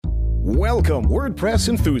Welcome, WordPress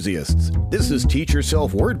enthusiasts. This is Teach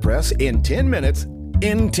Yourself WordPress in 10 minutes,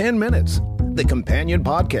 the companion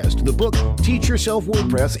podcast to the book Teach Yourself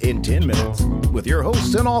WordPress in 10 Minutes, with your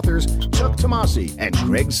hosts and authors, Chuck Tomasi and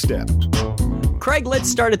Craig Stepp. Craig, let's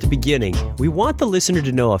start at the beginning. We want the listener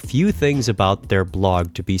to know a few things about their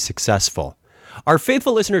blog to be successful. Our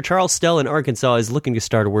faithful listener, Charles Stell in Arkansas, is looking to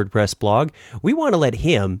start a WordPress blog. We want to let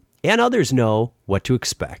him and others know what to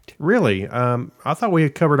expect. Really? I thought we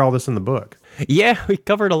had covered all this in the book. Yeah, we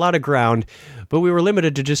covered a lot of ground, but we were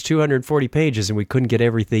limited to just 240 pages and we couldn't get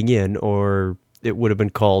everything in, or it would have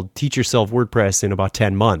been called Teach Yourself WordPress in about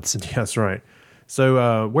 10 months. That's right.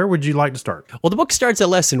 So where would you like to start? Well, the book starts at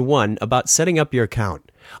lesson 1 about setting up your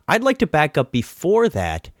account. I'd like to back up before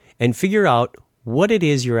that and figure out what it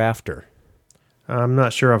is you're after. I'm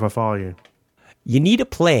not sure if I follow you. You need a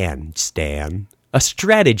plan, Stan. A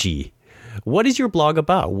strategy. What is your blog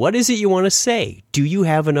about? What is it you want to say? Do you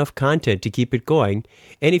have enough content to keep it going?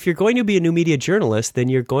 And if you're going to be a new media journalist, then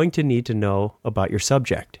you're going to need to know about your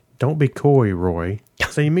subject. Don't be coy, Roy.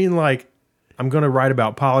 So you mean like I'm going to write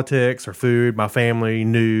about politics or food, my family,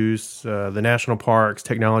 news, the national parks,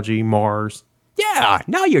 technology, Mars? Yeah,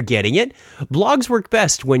 now you're getting it. Blogs work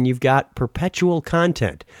best when you've got perpetual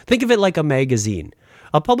content. Think of it like a magazine.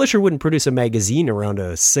 A publisher wouldn't produce a magazine around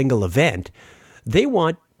a single event. They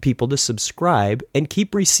want people to subscribe and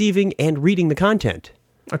keep receiving and reading the content.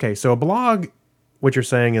 Okay, so a blog, what you're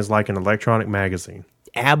saying, is like an electronic magazine.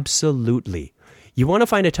 Absolutely. You want to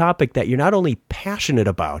find a topic that you're not only passionate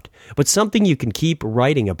about, but something you can keep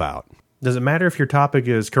writing about. Does it matter if your topic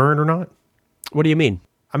is current or not? What do you mean?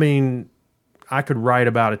 I mean, I could write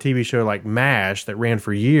about a TV show like MASH that ran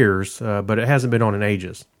for years, but it hasn't been on in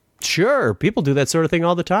ages. Sure, people do that sort of thing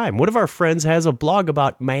all the time. One of our friends has a blog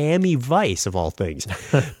about Miami Vice, of all things.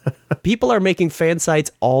 People are making fan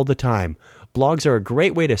sites all the time. Blogs are a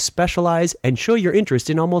great way to specialize and show your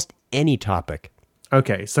interest in almost any topic.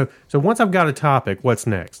 Okay, so once I've got a topic, what's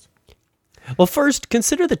next? Well, first,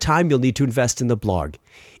 consider the time you'll need to invest in the blog.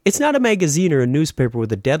 It's not a magazine or a newspaper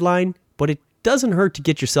with a deadline, but it doesn't hurt to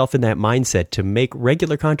get yourself in that mindset to make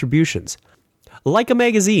regular contributions. Like a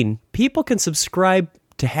magazine, people can subscribe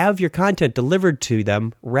to have your content delivered to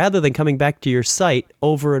them rather than coming back to your site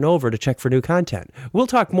over and over to check for new content. We'll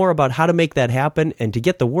talk more about how to make that happen and to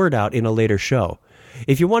get the word out in a later show.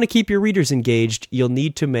 If you want to keep your readers engaged, you'll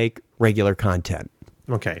need to make regular content.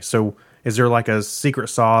 Okay, so is there like a secret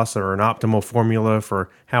sauce or an optimal formula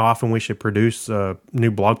for how often we should produce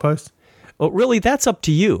new blog posts? Well, really, that's up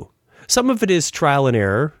to you. Some of it is trial and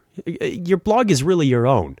error. Your blog is really your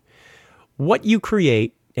own. What you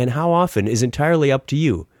create and how often is entirely up to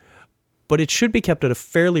you, but it should be kept at a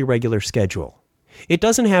fairly regular schedule. It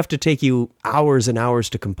doesn't have to take you hours and hours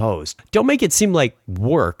to compose. Don't make it seem like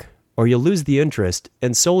work, or you'll lose the interest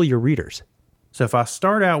and so will your readers. So if I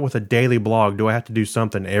start out with a daily blog, do I have to do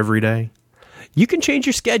something every day? You can change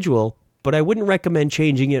your schedule, but I wouldn't recommend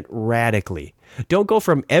changing it radically. Don't go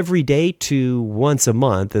from every day to once a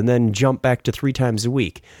month and then jump back to 3 times a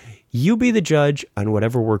week. You be the judge on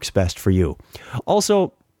whatever works best for you.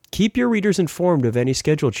 Also, keep your readers informed of any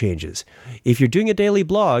schedule changes. If you're doing a daily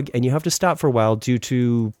blog and you have to stop for a while due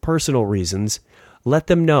to personal reasons, let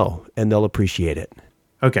them know and they'll appreciate it.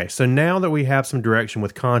 Okay, so now that we have some direction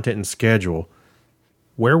with content and schedule,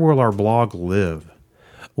 where will our blog live?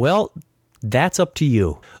 Well, that's up to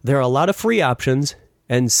you. There are a lot of free options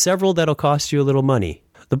and several that'll cost you a little money.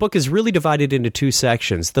 The book is really divided into 2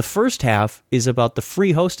 sections. The first half is about the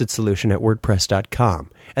free hosted solution at WordPress.com.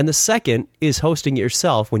 And the second is hosting it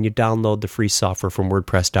yourself when you download the free software from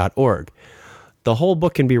WordPress.org. The whole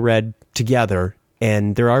book can be read together,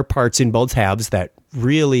 and there are parts in both halves that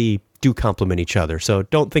really do complement each other. So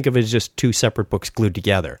don't think of it as just 2 separate books glued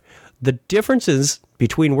together. The differences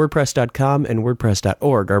between WordPress.com and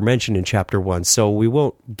WordPress.org are mentioned in Chapter 1, so we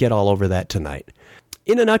won't get all over that tonight.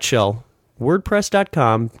 In a nutshell,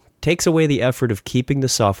 WordPress.com takes away the effort of keeping the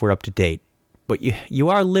software up to date, but you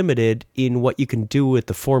are limited in what you can do with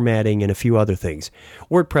the formatting and a few other things.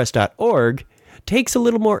 WordPress.org takes a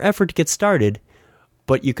little more effort to get started,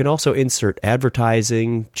 but you can also insert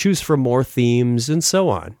advertising, choose from more themes, and so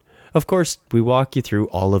on. Of course, we walk you through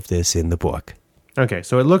all of this in the book. Okay,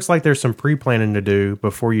 so it looks like there's some pre-planning to do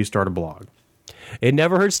before you start a blog. It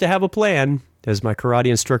never hurts to have a plan. As my karate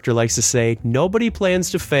instructor likes to say, nobody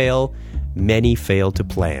plans to fail, many fail to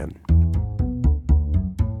plan.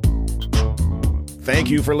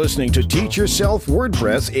 Thank you for listening to Teach Yourself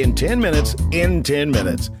WordPress in 10 minutes.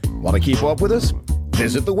 Want to keep up with us?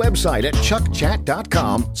 Visit the website at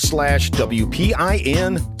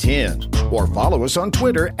chuckchat.com/WPIN10 or follow us on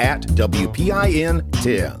Twitter at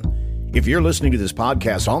WPIN10. If you're listening to this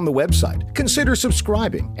podcast on the website, consider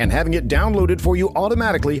subscribing and having it downloaded for you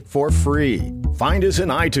automatically for free. Find us in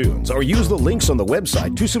iTunes or use the links on the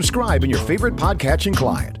website to subscribe in your favorite podcatching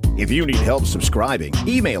client. If you need help subscribing,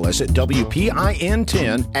 email us at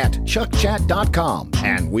WPIN10@chuckchat.com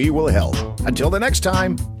and we will help. Until the next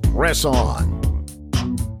time, press on.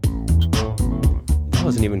 That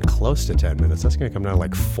wasn't even close to 10 minutes. That's going to come down to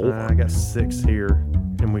like 4. I got 6 here,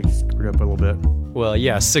 and we screwed up a little bit. Well,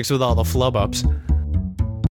 yeah, 6 with all the flub ups.